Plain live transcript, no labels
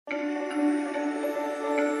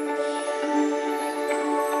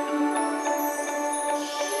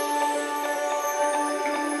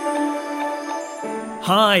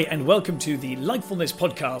Hi, and welcome to the Lifefulness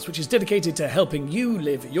podcast, which is dedicated to helping you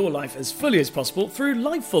live your life as fully as possible through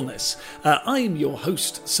lifefulness. I'm your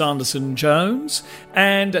host, Sanderson Jones,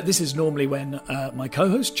 and this is normally when my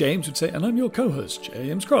co-host, James, would say, and I'm your co-host,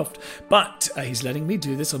 James Croft, but he's letting me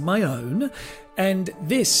do this on my own. And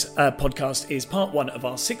this podcast is part one of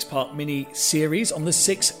our 6-part mini-series on the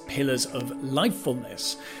 6 pillars of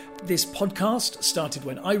lifefulness. This podcast started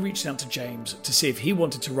when I reached out to James to see if he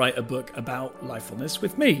wanted to write a book about lifefulness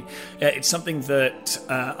with me. It's something that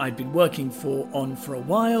I'd been working on for a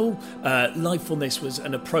while. Lifefulness was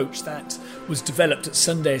an approach that was developed at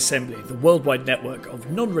Sunday Assembly, the worldwide network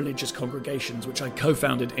of non-religious congregations, which I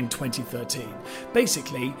co-founded in 2013.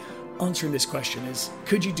 Basically, answering this question is,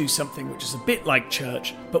 could you do something which is a bit like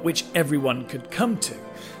church, but which everyone could come to?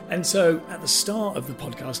 And so at the start of the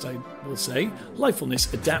podcast, I will say,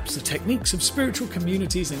 Lifefulness adapts the techniques of spiritual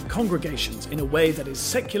communities and congregations in a way that is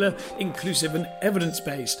secular, inclusive, and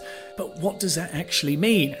evidence-based. But what does that actually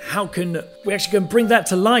mean? How can we actually go and bring that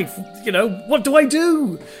to life? You know, what do I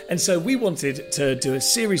do? And so we wanted to do a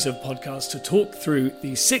series of podcasts to talk through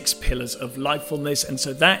the 6 pillars of lifefulness. And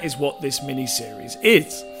so that is what this mini-series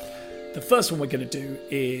is. The first one we're going to do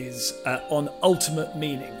is on ultimate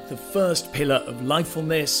meaning, the first pillar of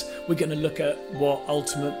lifefulness. We're going to look at what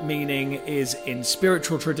ultimate meaning is in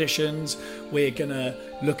spiritual traditions. We're going to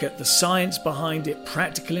look at the science behind it,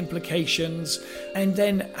 practical implications, and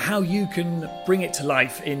then how you can bring it to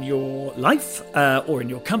life in your life or in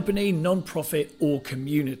your company, non-profit, or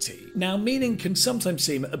community. Now, meaning can sometimes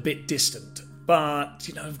seem a bit distant. But,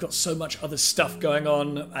 you know, I've got so much other stuff going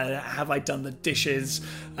on. Have I done the dishes?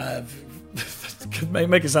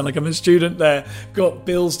 Make it sound like I'm a student there. Got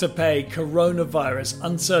bills to pay, coronavirus,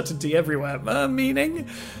 uncertainty everywhere. Meaning?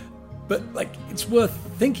 But, it's worth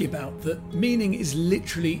thinking about that meaning is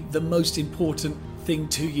literally the most important thing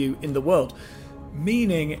to you in the world.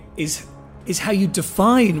 Meaning is how you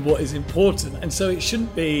define what is important. And so it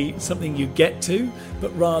shouldn't be something you get to,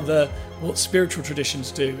 but rather what spiritual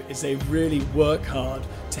traditions do is they really work hard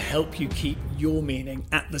to help you keep your meaning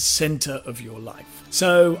at the center of your life.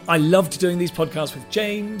 So I loved doing these podcasts with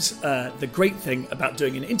James. The great thing about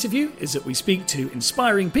doing an interview is that we speak to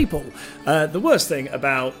inspiring people. The worst thing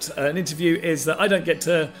about an interview is that I don't get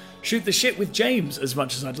to shoot the shit with James as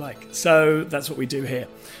much as I'd like. So that's what we do here.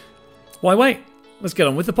 Why wait? Let's get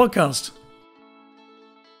on with the podcast.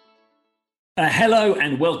 Hello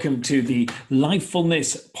and welcome to the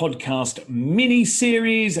Lifefulness podcast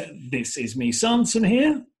mini-series. This is me, Sanson,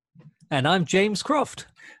 here. And I'm James Croft.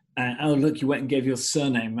 Oh, look, you went and gave your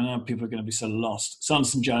surname. Now people are going to be so lost.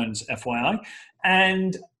 Sanson Jones, FYI.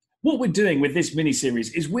 And what we're doing with this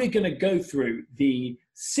mini-series is we're going to go through the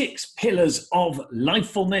 6 pillars of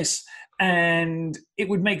lifefulness. And it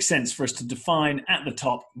would make sense for us to define at the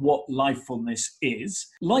top what lifefulness is.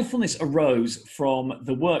 Lifefulness arose from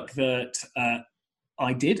the work that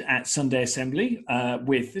I did at Sunday Assembly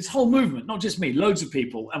with this whole movement, not just me, loads of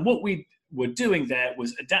people. And what we were doing there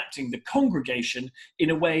was adapting the congregation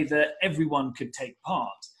in a way that everyone could take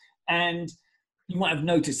part. And you might have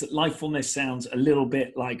noticed that lifefulness sounds a little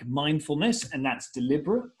bit like mindfulness, and that's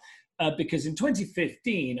deliberate. Because in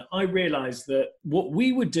 2015, I realized that what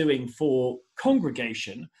we were doing for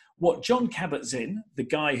congregation, what Jon Kabat-Zinn, the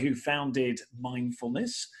guy who founded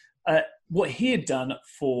mindfulness, what he had done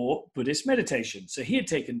for Buddhist meditation. So he had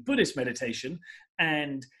taken Buddhist meditation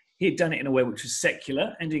and he had done it in a way which was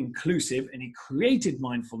secular and inclusive, and he created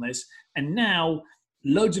mindfulness. And now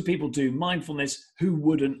loads of people do mindfulness who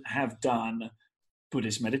wouldn't have done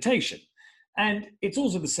Buddhist meditation. And it's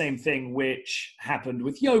also the same thing which happened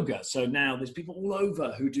with yoga. So now there's people all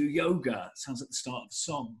over who do yoga. It sounds like the start of the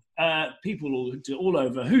song. People all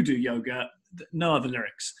over who do yoga, no other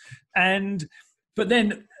lyrics. But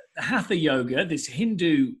then Hatha yoga, this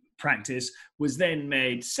Hindu practice, was then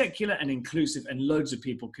made secular and inclusive, and loads of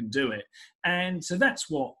people can do it. And so that's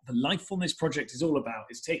what the Lifefulness Project is all about,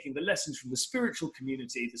 is taking the lessons from the spiritual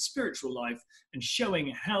community, the spiritual life, and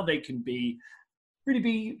showing how they can really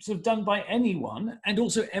be sort of done by anyone and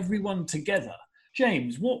also everyone together.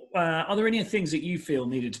 James, what are there any things that you feel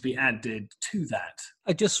needed to be added to that?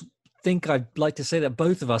 I just think I'd like to say that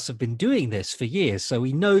both of us have been doing this for years. So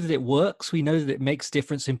we know that it works. We know that it makes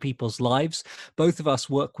difference in people's lives. Both of us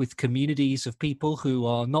work with communities of people who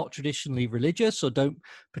are not traditionally religious or don't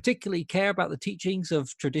particularly care about the teachings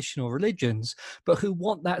of traditional religions, but who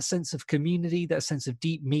want that sense of community, that sense of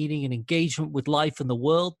deep meaning and engagement with life and the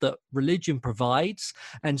world that religion provides.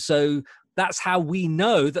 And so that's how we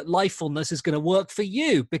know that lifefulness is going to work for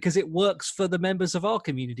you, because it works for the members of our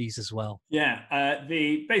communities as well. Yeah,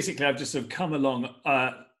 basically I've just sort of come along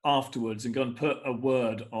afterwards and go and put a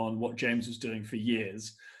word on what James was doing for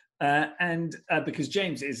years. And because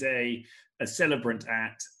James is a celebrant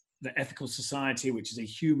at the Ethical Society, which is a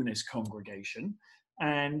humanist congregation.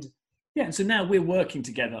 And yeah, so now we're working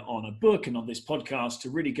together on a book and on this podcast to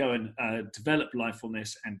really go and develop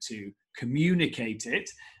Lifefulness and to communicate it.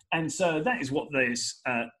 And so that is what this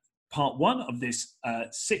part one of this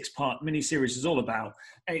 6-part mini-series is all about.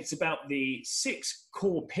 It's about the 6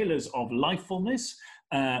 core pillars of Lifefulness,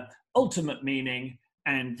 ultimate meaning,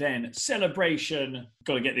 and then celebration,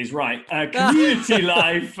 got to get these right, community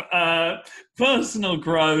life, personal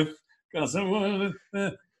growth,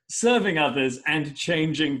 serving others, and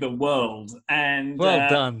changing the world. And well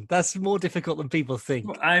done. That's more difficult than people think.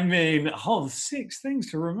 I mean, 6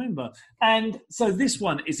 things to remember. And so this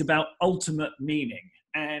one is about ultimate meaning.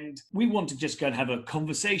 And we want to just go and have a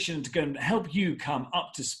conversation to go and help you come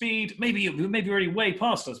up to speed. Maybe already way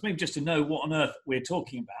past us, maybe just to know what on earth we're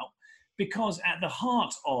talking about. Because at the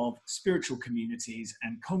heart of spiritual communities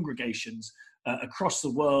and congregations across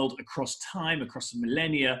the world, across time, across the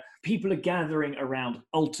millennia, people are gathering around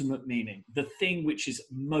ultimate meaning, the thing which is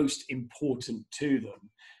most important to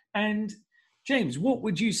them. And James, what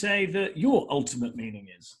would you say that your ultimate meaning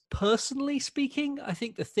is? Personally speaking, I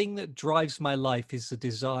think the thing that drives my life is the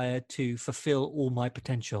desire to fulfill all my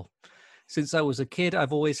potential. Since I was a kid,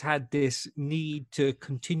 I've always had this need to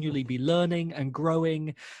continually be learning and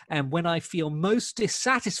growing. And when I feel most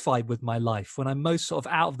dissatisfied with my life, when I'm most sort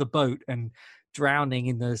of out of the boat and drowning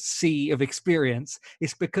in the sea of experience,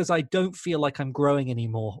 it's because I don't feel like I'm growing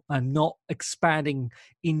anymore. I'm not expanding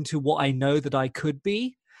into what I know that I could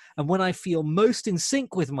be. And when I feel most in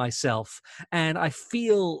sync with myself and I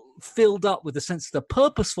feel filled up with a sense of the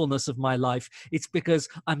purposefulness of my life, it's because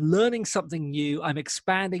I'm learning something new, I'm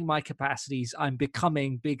expanding my capacities, I'm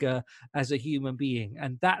becoming bigger as a human being.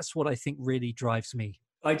 And that's what I think really drives me.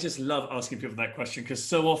 I just love asking people that question because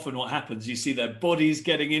so often what happens, you see their bodies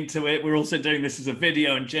getting into it. We're also doing this as a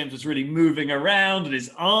video and James was really moving around and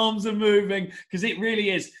his arms are moving because it really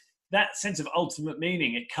is that sense of ultimate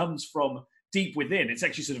meaning. It comes from deep within. It's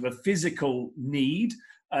actually sort of a physical need,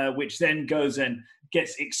 which then goes and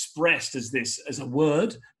gets expressed as a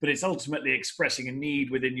word, but it's ultimately expressing a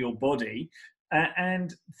need within your body.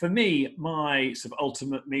 And for me, my sort of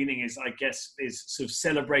ultimate meaning is sort of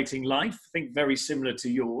celebrating life. I think very similar to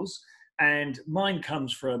yours. And mine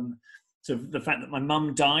comes from sort of the fact that my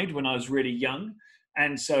mum died when I was really young.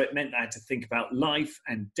 And so it meant that I had to think about life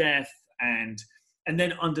and death. And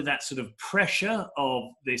then under that sort of pressure of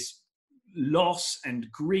this loss and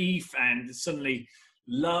grief and suddenly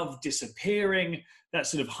love disappearing, that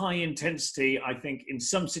sort of high intensity, I think in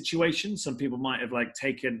some situations, some people might have like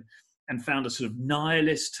taken and found a sort of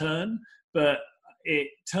nihilist turn, but it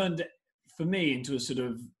turned for me into a sort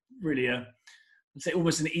of really I'd say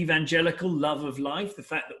almost an evangelical love of life, the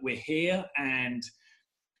fact that we're here and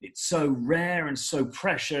it's so rare and so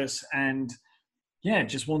precious, and yeah,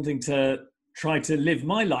 just wanting to try to live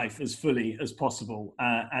my life as fully as possible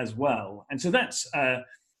as well. And so that's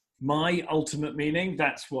my ultimate meaning.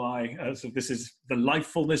 That's why so this is the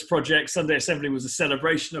Lifefulness Project. Sunday Assembly was a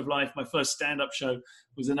celebration of life. My first stand-up show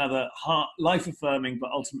was another life-affirming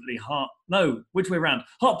but ultimately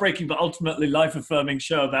heartbreaking but ultimately life-affirming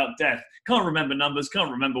show about death. Can't remember numbers,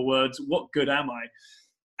 can't remember words. What good am I?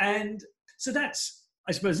 And so that's,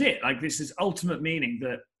 I suppose, it. Like, this is ultimate meaning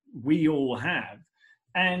that we all have.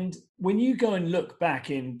 And when you go and look back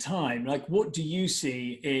in time, like, what do you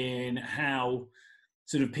see in how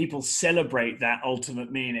sort of people celebrate that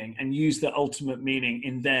ultimate meaning and use the ultimate meaning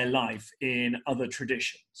in their life in other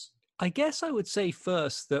traditions? I guess I would say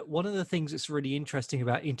first that one of the things that's really interesting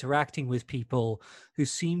about interacting with people who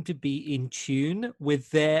seem to be in tune with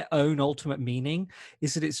their own ultimate meaning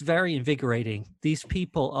is that it's very invigorating. These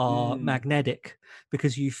people are magnetic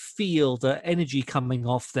because you feel the energy coming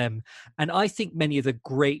off them. And I think many of the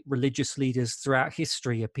great religious leaders throughout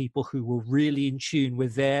history are people who were really in tune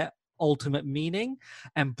with their ultimate meaning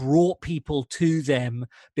and brought people to them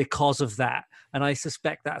because of that. And I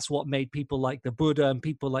suspect that's what made people like the Buddha and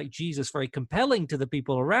people like Jesus very compelling to the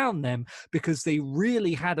people around them, because they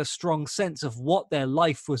really had a strong sense of what their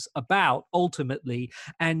life was about ultimately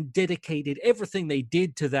and dedicated everything they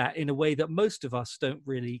did to that in a way that most of us don't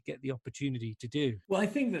really get the opportunity to do. Well, I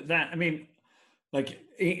think I mean, like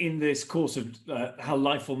in this course of how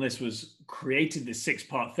Lifefulness was created, this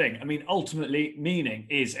 6-part thing, I mean, ultimately meaning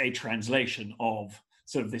is a translation of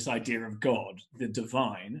sort of this idea of God, the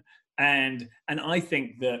divine. And I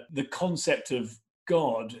think that the concept of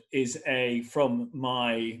God is from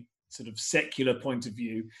my sort of secular point of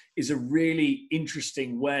view, is a really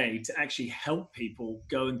interesting way to actually help people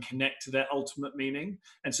go and connect to their ultimate meaning.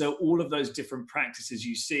 And so all of those different practices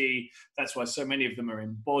you see, that's why so many of them are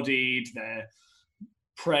embodied. They're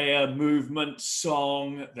prayer, movement,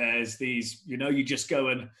 song. There's these, you just go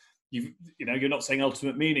and you're not saying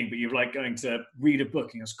ultimate meaning, but you're like going to read a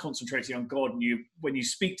book and you're concentrating on God. And when you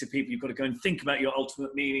speak to people, you've got to go and think about your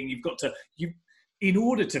ultimate meaning. In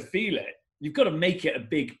order to feel it, you've got to make it a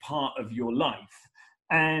big part of your life.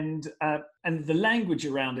 And the language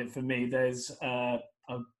around it for me, there's, I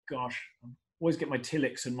always get my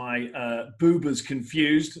Tillix and my Buber's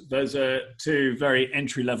confused. Those are two very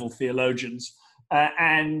entry-level theologians. But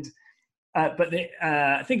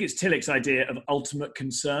I think it's Tillich's idea of ultimate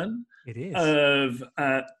concern. It is. Of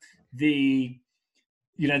that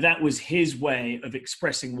was his way of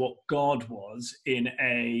expressing what God was in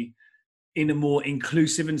a more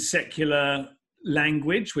inclusive and secular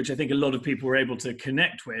language, which I think a lot of people were able to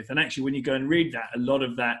connect with. And actually, when you go and read that, a lot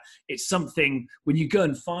of that, it's something, when you go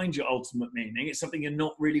and find your ultimate meaning, it's something you're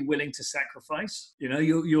not really willing to sacrifice. You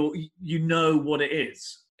know what it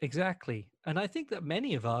is. Exactly. And I think that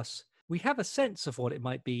many of us, we have a sense of what it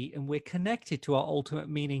might be, and we're connected to our ultimate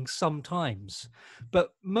meaning sometimes. But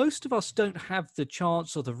most of us don't have the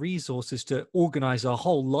chance or the resources to organize our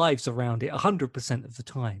whole lives around it 100% of the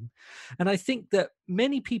time. And I think that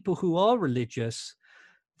many people who are religious,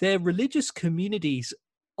 their religious communities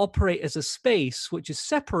operate as a space which is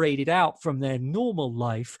separated out from their normal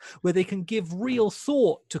life, where they can give real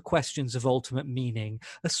thought to questions of ultimate meaning,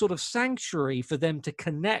 a sort of sanctuary for them to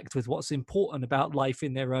connect with what's important about life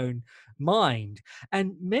in their own mind.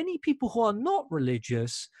 And many people who are not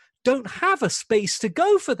religious don't have a space to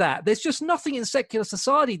go for that. There's just nothing in secular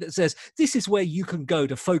society that says this is where you can go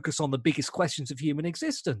to focus on the biggest questions of human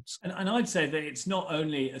existence. And I'd say that it's not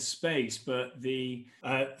only a space, but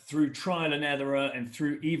through trial and error and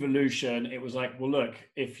through evolution, it was like, well, look,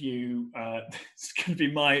 if you, it's going to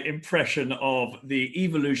be my impression of the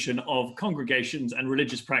evolution of congregations and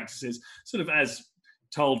religious practices, sort of as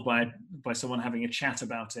told by someone having a chat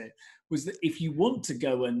about it, was that if you want to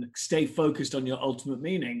go and stay focused on your ultimate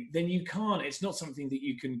meaning, then you can't. It's not something that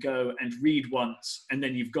you can go and read once and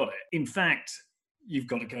then you've got it. In fact, you've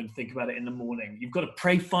got to go and think about it in the morning. You've got to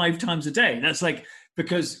pray 5 times a day. That's like,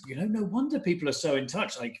 because, no wonder people are so in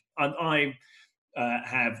touch. Like I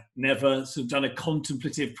have never sort of done a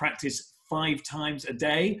contemplative practice 5 times a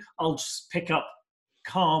day. I'll just pick up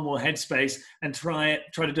Calm or Headspace and try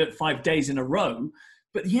to do it 5 days in a row.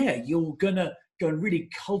 But yeah, you're going to go and really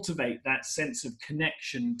cultivate that sense of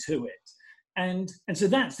connection to it. And so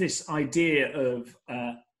that's this idea of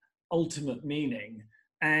ultimate meaning.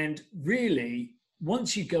 And really,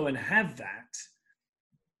 once you go and have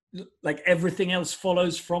that, like everything else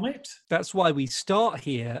follows from it. That's why we start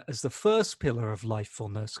here as the first pillar of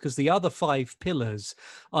lifefulness, because the other 5 pillars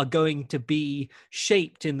are going to be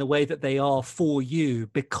shaped in the way that they are for you,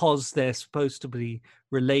 because they're supposed to be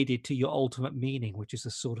related to your ultimate meaning, which is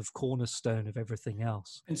a sort of cornerstone of everything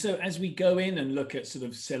else. And so as we go in and look at sort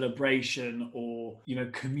of celebration or,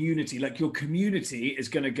 community, like your community is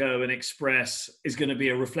going to go and is going to be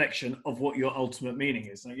a reflection of what your ultimate meaning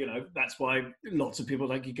is. Now, that's why lots of people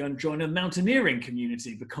like you go and join a mountaineering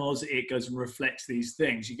community, because it goes and reflects these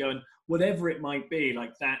things. You go and whatever it might be,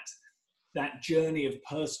 like that journey of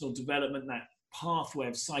personal development, that pathway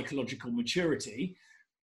of psychological maturity,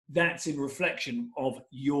 that's in reflection of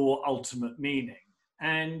your ultimate meaning.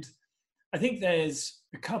 And I think there's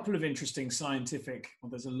a couple of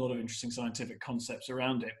there's a lot of interesting scientific concepts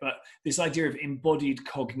around it, but this idea of embodied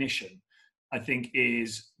cognition, I think,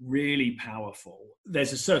 is really powerful.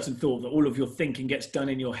 There's a certain thought that all of your thinking gets done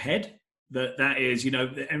in your head, that is,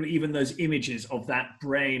 and even those images of that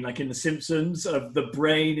brain, like in The Simpsons, of the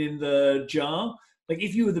brain in the jar. Like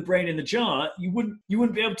if you were the brain in the jar, you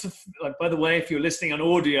wouldn't be able to, like, by the way, if you're listening on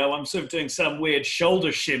audio, I'm sort of doing some weird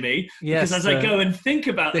shoulder shimmy. Yes, because as I go and think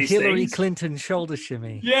about these things. The Hillary Clinton shoulder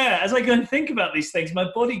shimmy. Yeah, as I go and think about these things, my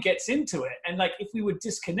body gets into it. And like if we were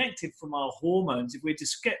disconnected from our hormones, if we're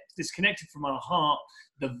disconnected from our heart,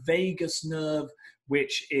 the vagus nerve,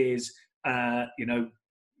 which is, has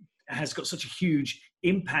got such a huge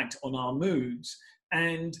impact on our moods.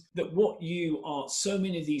 And that so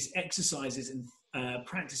many of these exercises and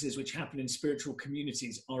practices which happen in spiritual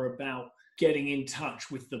communities are about getting in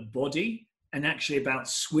touch with the body, and actually about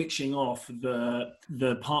switching off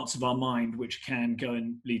the parts of our mind which can go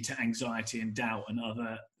and lead to anxiety and doubt and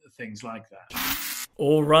other things like that.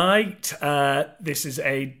 All right. This is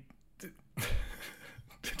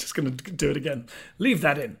just just going to do it again. Leave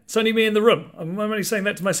that in. It's only me in the room. I'm only saying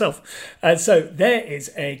that to myself. So there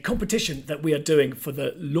is a competition that we are doing for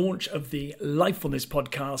the launch of the Lifefulness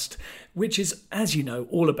podcast, which is, as you know,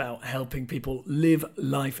 all about helping people live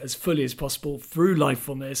life as fully as possible through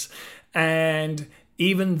Lifefulness. And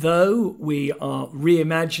even though we are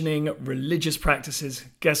reimagining religious practices,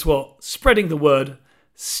 guess what? Spreading the word,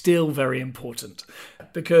 still very important,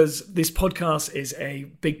 because this podcast is a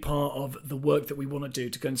big part of the work that we want to do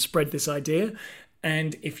to go and spread this idea.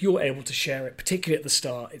 And if you're able to share it, particularly at the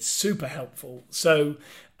start, it's super helpful. So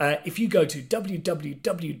if you go to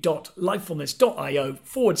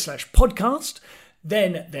www.lifefulness.io/podcast,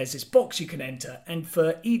 then there's this box you can enter. And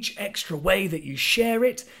for each extra way that you share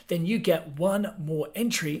it, then you get one more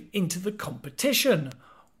entry into the competition.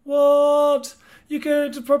 What? You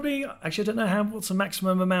could probably, actually, I don't know what's the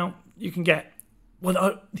maximum amount you can get.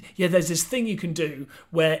 Well, there's this thing you can do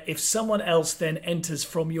where if someone else then enters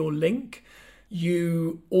from your link,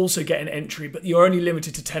 you also get an entry, but you're only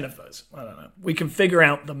limited to 10 of those. I don't know. We can figure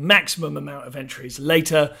out the maximum amount of entries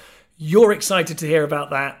later. You're excited to hear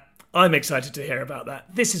about that. I'm excited to hear about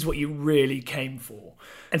that. This is what you really came for.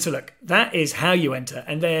 And so look, that is how you enter.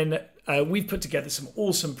 And then we've put together some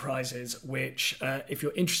awesome prizes, which if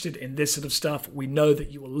you're interested in this sort of stuff, we know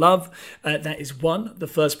that you will love. That is one, the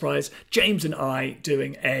first prize, James and I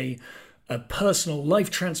doing a personal life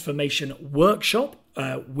transformation workshop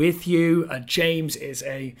with you. James is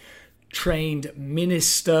a trained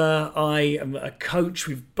minister. I am a coach.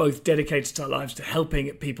 We've both dedicated our lives to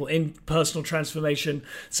helping people in personal transformation.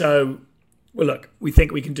 So, well, look, we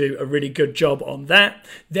think we can do a really good job on that.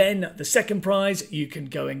 Then the second prize, you can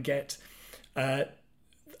go and get a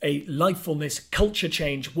Lifefulness culture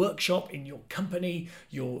change workshop in your company,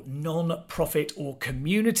 your non-profit or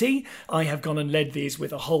community. I have gone and led these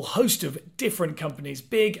with a whole host of different companies,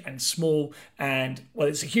 big and small. And, well,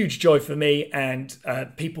 it's a huge joy for me, and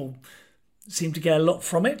people seem to get a lot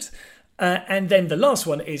from it. And then the last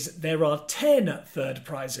one is there are 10 third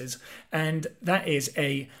prizes, and that is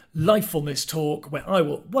a Lifefulness talk where I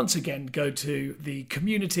will once again go to the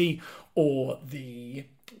community or the,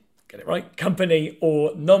 get it right, company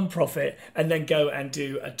or non-profit, and then go and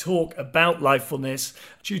do a talk about Lifefulness.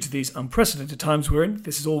 Due to these unprecedented times we're in,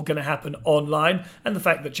 this is all going to happen online, and the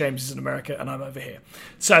fact that James is in America and I'm over here.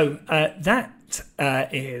 So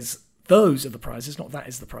those are the prizes, not that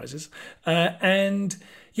is the prizes. And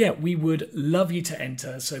yeah, we would love you to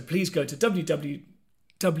enter. So please go to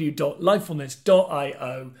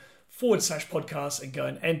www.lifefulness.io/podcast and go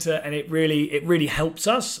and enter. And it really helps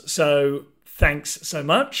us. So thanks so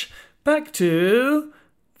much. Back to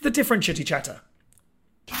the different chitty chatter.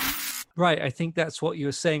 Right. I think that's what you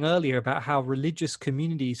were saying earlier about how religious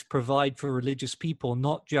communities provide for religious people,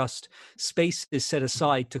 not just spaces set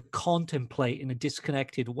aside to contemplate in a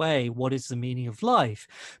disconnected way what is the meaning of life,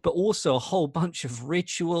 but also a whole bunch of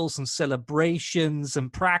rituals and celebrations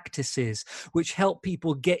and practices which help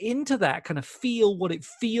people get into that, kind of feel what it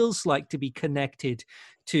feels like to be connected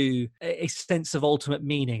to a sense of ultimate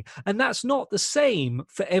meaning. And that's not the same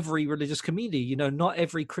for every religious community. You know, not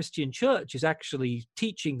every Christian church is actually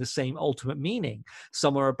teaching the same ultimate meaning.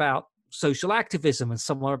 Some are about social activism, and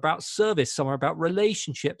some are about service, some are about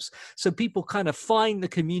relationships. So people kind of find the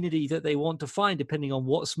community that they want to find depending on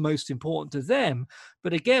what's most important to them.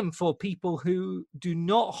 But again, for people who do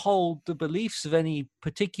not hold the beliefs of any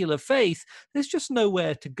particular faith, there's just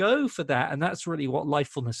nowhere to go for that. And that's really what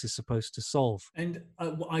Lifefulness is supposed to solve. And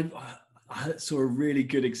I saw a really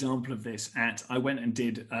good example of this I went and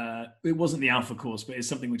did, it wasn't the Alpha course, but it's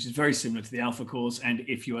something which is very similar to the Alpha course. And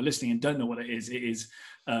if you are listening and don't know what it is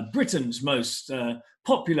Britain's most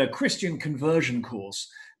popular Christian conversion course.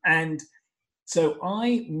 And so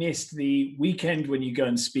I missed the weekend when you go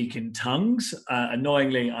and speak in tongues.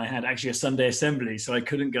 Annoyingly, I had actually a Sunday assembly, so I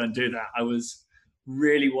couldn't go and do that. I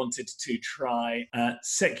really wanted to try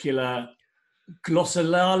secular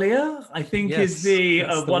glossolalia, I think, is the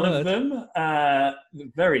one of them.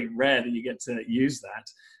 Very rare that you get to use that.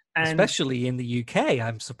 And especially in the UK.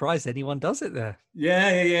 I'm surprised anyone does it there. Yeah.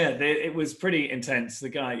 It was pretty intense. The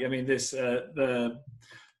guy, I mean, the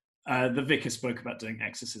vicar spoke about doing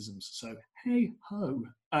exorcisms. So, hey ho.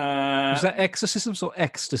 Was that exorcisms or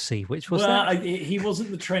ecstasy? Which was that? He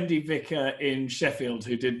wasn't the trendy vicar in Sheffield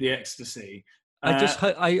who did the ecstasy.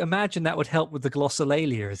 I imagine that would help with the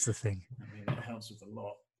glossolalia is the thing. I mean, it helps with a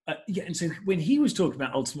lot. And so when he was talking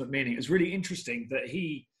about ultimate meaning, it was really interesting that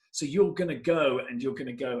so you're going to go and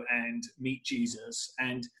meet Jesus.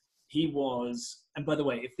 And he was, and by the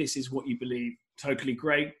way, if this is what you believe, totally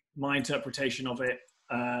great. My interpretation of it,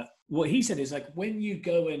 what he said is like, when you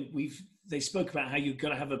go and they spoke about how you've got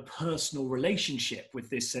to have a personal relationship with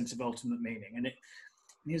this sense of ultimate meaning. And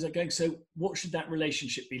he was like going, so what should that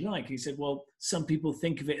relationship be like? And he said, well, some people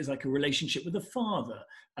think of it as like a relationship with the father,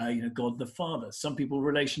 God the Father. Some people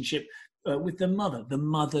relationship with the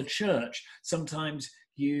mother church. Sometimes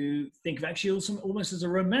you think of actually also almost as a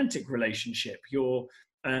romantic relationship. You're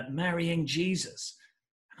marrying Jesus.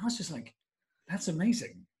 And I was just like, that's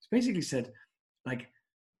amazing. It's basically said, like,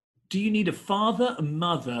 do you need a father, a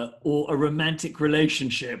mother, or a romantic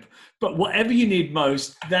relationship? But whatever you need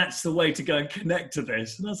most, that's the way to go and connect to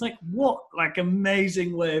this. And I was like, what like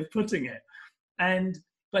amazing way of putting it.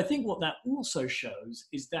 But I think what that also shows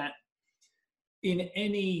is that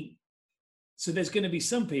so there's going to be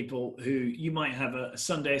some people who you might have a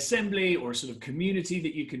Sunday assembly or a sort of community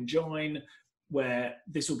that you can join where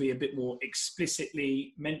this will be a bit more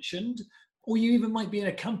explicitly mentioned, or you even might be in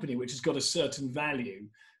a company which has got a certain value.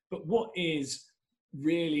 But what is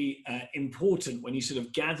really important when you sort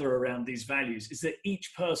of gather around these values is that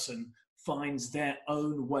each person finds their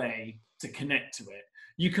own way to connect to it.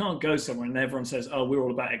 You can't go somewhere and everyone says, oh, we're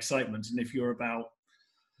all about excitement. And if you're about,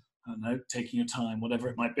 I don't know, taking your time, whatever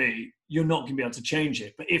it might be, you're not going to be able to change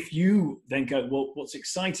it. But if you then go, well, what's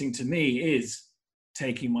exciting to me is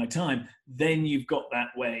taking my time, then you've got that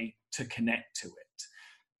way to connect to it.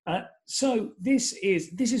 So this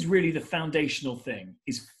is really the foundational thing,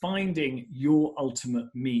 is finding your ultimate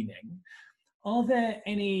meaning. Are there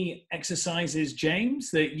any exercises,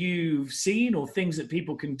 James, that you've seen or things that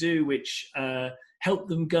people can do which help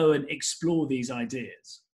them go and explore these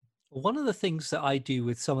ideas? One of the things that I do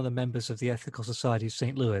with some of the members of the Ethical Society of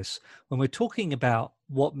St. Louis, when we're talking about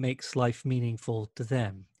what makes life meaningful to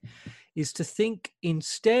them, is to think,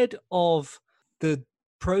 instead of the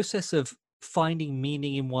process of finding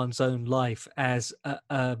meaning in one's own life as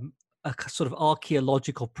a sort of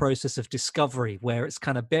archaeological process of discovery, where it's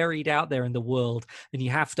kind of buried out there in the world and you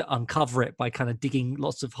have to uncover it by kind of digging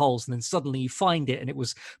lots of holes, and then suddenly you find it and it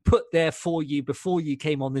was put there for you before you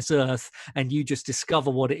came on this earth, and you just discover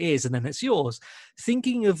what it is and then it's yours.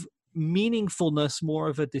 Thinking of meaningfulness more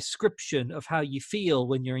of a description of how you feel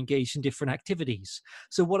when you're engaged in different activities.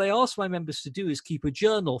 So what I ask my members to do is keep a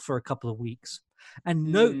journal for a couple of weeks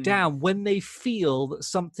and note down when they feel that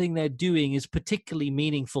something they're doing is particularly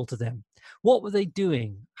meaningful to them. What were they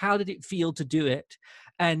doing? How did it feel to do it?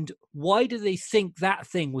 And why do they think that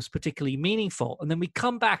thing was particularly meaningful? And then we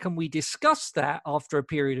come back and we discuss that after a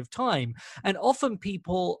period of time. And often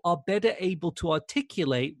people are better able to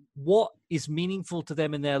articulate what is meaningful to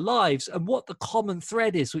them in their lives and what the common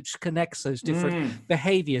thread is which connects those different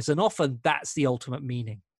behaviors. And often that's the ultimate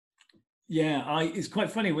meaning. Yeah, it's quite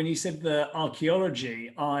funny when you said the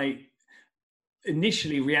archaeology, I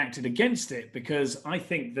initially reacted against it because I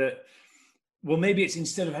think that, well, maybe it's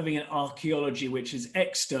instead of having an archaeology which is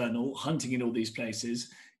external, hunting in all these places,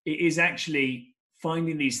 it is actually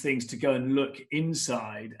finding these things to go and look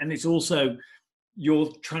inside. And it's also,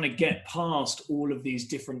 you're trying to get past all of these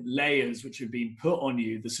different layers which have been put on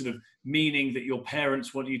you, the sort of meaning that your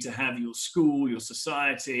parents want you to have, your school, your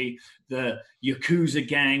society, the Yakuza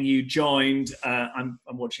gang you joined. I'm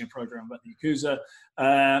watching a program about the Yakuza.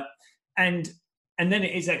 And then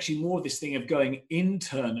it is actually more this thing of going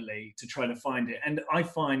internally to try to find it. And I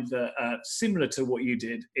find that similar to what you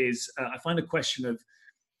did is I find a question of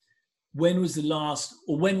when was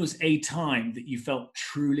a time that you felt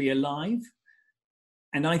truly alive?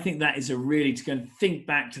 And I think that is really to go and think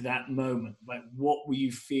back to that moment. Like, what were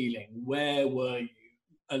you feeling? Where were you?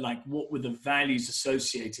 Like, what were the values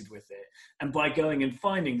associated with it? And by going and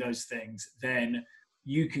finding those things, then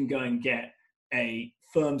you can go and get a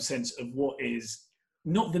firm sense of what is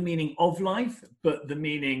not the meaning of life, but the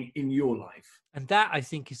meaning in your life. And that, I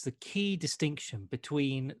think, is the key distinction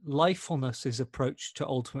between Lifefulness's approach to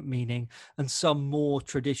ultimate meaning and some more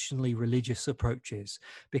traditionally religious approaches.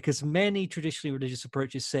 Because many traditionally religious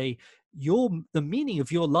approaches say the meaning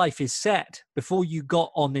of your life is set before you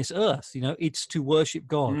got on this earth. You know, it's to worship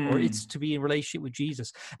God or it's to be in relationship with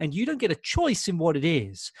Jesus. And you don't get a choice in what it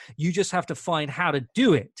is. You just have to find how to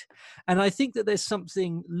do it. And I think that there's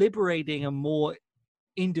something liberating and more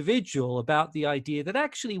individual about the idea that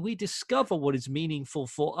actually we discover what is meaningful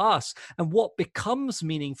for us, and what becomes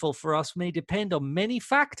meaningful for us may depend on many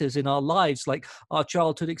factors in our lives, like our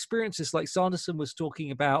childhood experiences, like Sanderson was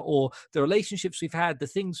talking about, or the relationships we've had, the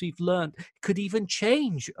things we've learned could even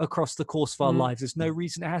change across the course of our lives. There's no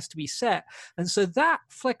reason it has to be set. And so that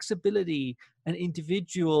flexibility and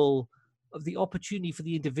individual of the opportunity for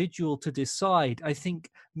the individual to decide, I think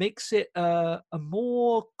makes it a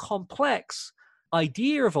more complex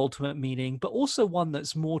idea of ultimate meaning, but also one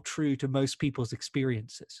that's more true to most people's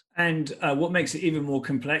experiences. And what makes it even more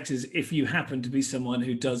complex is if you happen to be someone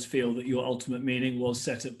who does feel that your ultimate meaning was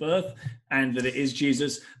set at birth and that it is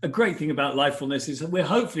Jesus. A great thing about Lifefulness is that we're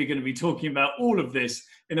hopefully going to be talking about all of this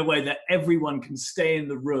in a way that everyone can stay in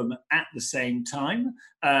the room at the same time.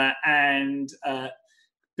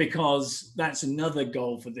 Because that's another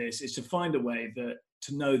goal for this, is to find a way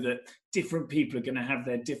to know that different people are going to have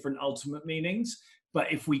their different ultimate meanings.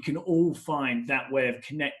 But if we can all find that way of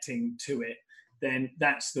connecting to it, then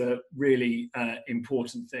that's the really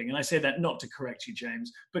important thing. And I say that not to correct you,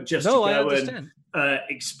 James, but just to go and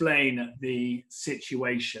explain the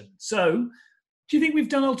situation. So, do you think we've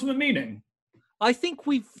done ultimate meaning? I think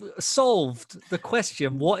we've solved the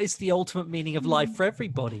question, what is the ultimate meaning of life for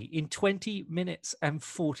everybody, in 20 minutes and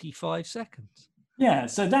 45 seconds. Yeah,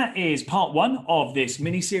 so that is part one of this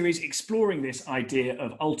mini-series exploring this idea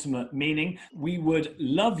of ultimate meaning. We would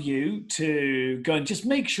love you to go and just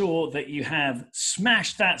make sure that you have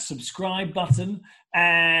smashed that subscribe button.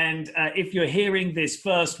 And if you're hearing this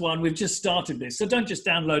first one, we've just started this. So don't just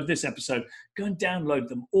download this episode, go and download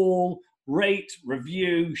them all, rate,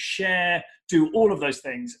 review, share, do all of those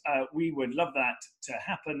things. We would love that to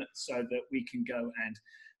happen so that we can go and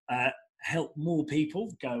help more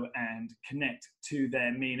people go and connect to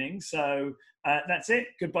their meaning. So that's it.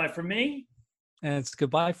 Goodbye from me. And it's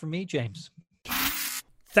goodbye from me, James.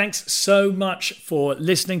 Thanks so much for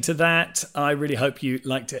listening to that. I really hope you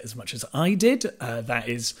liked it as much as I did.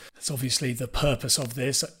 That's obviously the purpose of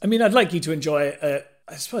this. I mean, I'd like you to enjoy it.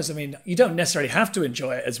 I suppose, you don't necessarily have to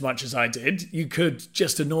enjoy it as much as I did. You could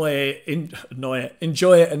just enjoy it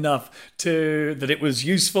enough that it was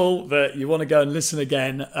useful, that you want to go and listen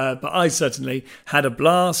again. But I certainly had a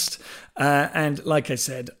blast. And like I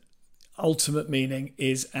said, ultimate meaning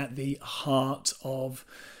is at the heart of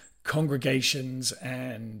congregations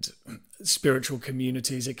and spiritual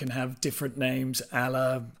communities. It can have different names: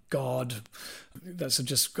 Allah, God. That's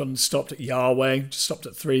just gone and stopped at Yahweh, just stopped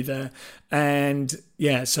at 3 there. And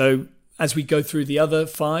yeah, so as we go through the other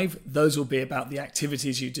 5, those will be about the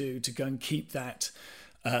activities you do to go and keep that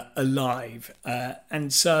alive.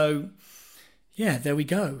 And so, yeah, there we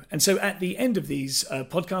go. And so at the end of these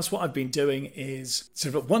podcasts, what I've been doing is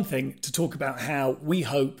sort of one thing to talk about how we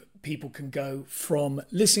hope people can go from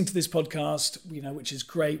listening to this podcast, which is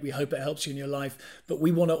great. We hope it helps you in your life, but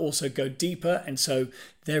we want to also go deeper. And so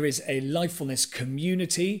there is a Lifefulness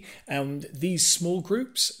community, and these small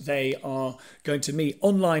groups, they are going to meet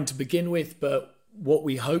online to begin with, but what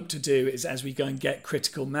we hope to do is, as we go and get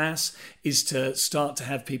critical mass, is to start to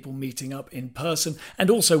have people meeting up in person,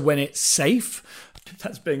 and also when it's safe.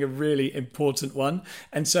 That's being a really important one.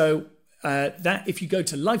 And so that if you go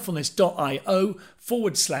to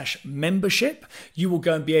lifefulness.io/membership, you will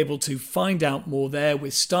go and be able to find out more there.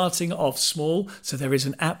 We're starting off small, so there is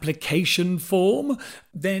an application form.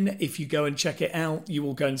 Then if you go and check it out, you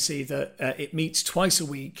will go and see that it meets twice a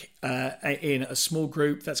week in a small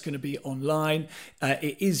group that's going to be online.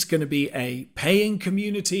 It is going to be a paying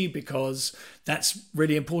community because that's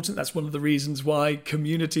really important. That's one of the reasons why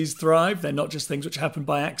communities thrive. They're not just things which happen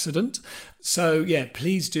by accident. So yeah,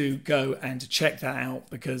 please do go and check that out,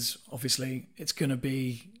 because obviously it's going to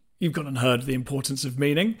be, you've gone and heard the importance of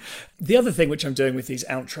meaning. The other thing which I'm doing with these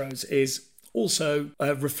outros is also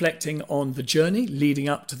reflecting on the journey leading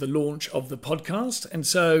up to the launch of the podcast. And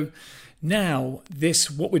so now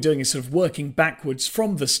what we're doing is sort of working backwards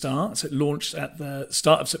from the start. So it launched at the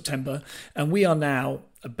start of September, and we are now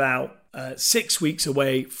about 6 weeks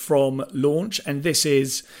away from launch. And this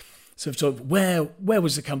is sort of where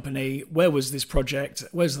was the company? Where was this project?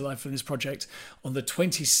 Where's the life of this project? On the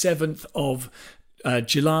 27th of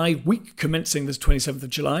July, week commencing the 27th of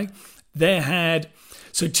July,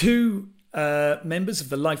 two members of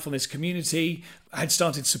the Lifefulness community had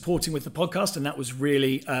started supporting with the podcast, and that was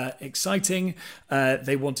really exciting.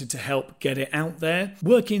 They wanted to help get it out there.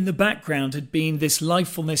 Working in the background had been this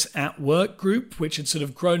Lifefulness at Work group, which had sort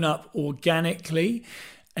of grown up organically,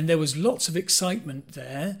 and there was lots of excitement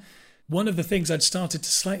there. One of the things I'd started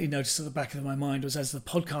to slightly notice at the back of my mind was, as the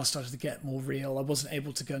podcast started to get more real, I wasn't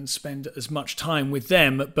able to go and spend as much time with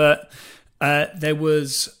them, but there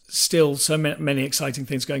was still so many exciting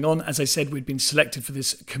things going on. As I said, we'd been selected for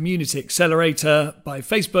this community accelerator by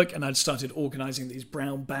Facebook, and I'd started organizing these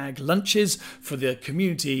brown bag lunches for the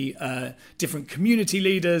community, different community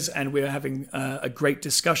leaders, and we were having a great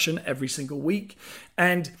discussion every single week.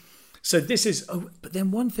 And so but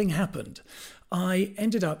then one thing happened. I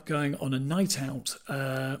ended up going on a night out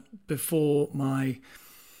before my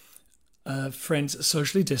friends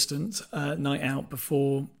socially distant night out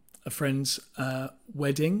before a friend's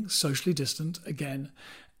wedding, socially distant again.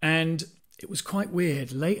 And it was quite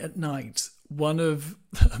weird. Late at night,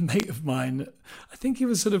 a mate of mine, I think he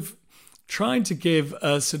was sort of trying to give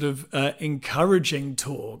a sort of encouraging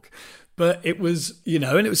talk. But it was,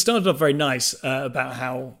 and it started off very nice about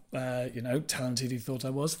how, talented he thought I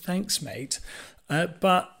was. Thanks, mate.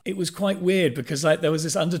 But it was quite weird because there was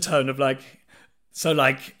this undertone of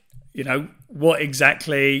what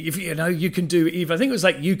exactly, if you can do even, I think it was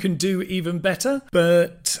you can do even better.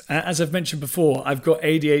 But as I've mentioned before, I've got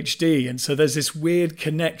ADHD. And so there's this weird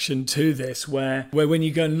connection to this where when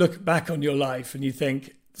you go and look back on your life and you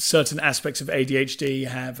think, certain aspects of ADHD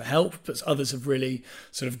have helped, but others have really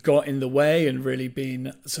sort of got in the way and really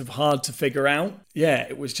been sort of hard to figure out. Yeah,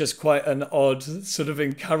 it was just quite an odd sort of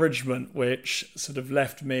encouragement, which sort of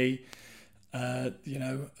left me, a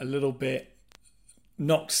little bit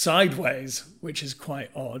knocked sideways, which is quite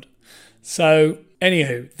odd. So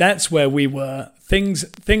anywho, that's where we were.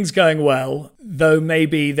 Things going well, though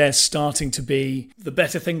maybe they're starting to be, the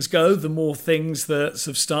better things go, the more things that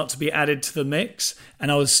sort of start to be added to the mix.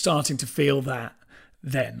 And I was starting to feel that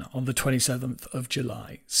then on the 27th of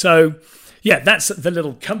July. So yeah, that's the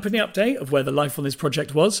little company update of where the Lifefulness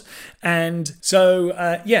project was. And so,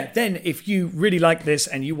 then if you really like this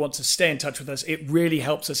and you want to stay in touch with us, it really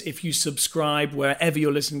helps us if you subscribe wherever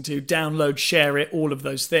you're listening to, download, share it, all of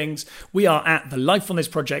those things. We are at the Lifefulness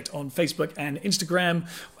Project on Facebook and Instagram.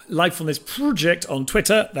 Lifefulness Project on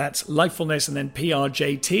Twitter. That's Lifefulness and then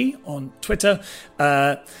PRJT on Twitter.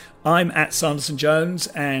 I'm at Sanderson Jones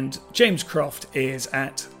and James Croft is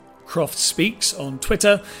at Croft Speaks on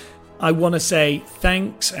Twitter. I want to say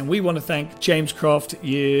thanks, and we want to thank James Croft,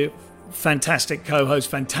 you fantastic co-host,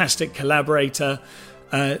 fantastic collaborator.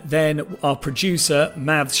 Then our producer,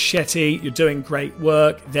 Mavs Shetty, you're doing great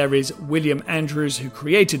work. There is William Andrews, who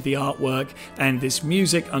created the artwork, and this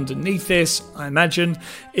music underneath this, I imagine,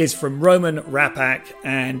 is from Roman Rapak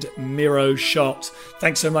and Miro Shot.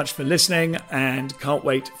 Thanks so much for listening, and can't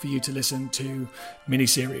wait for you to listen to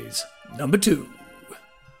miniseries number 2.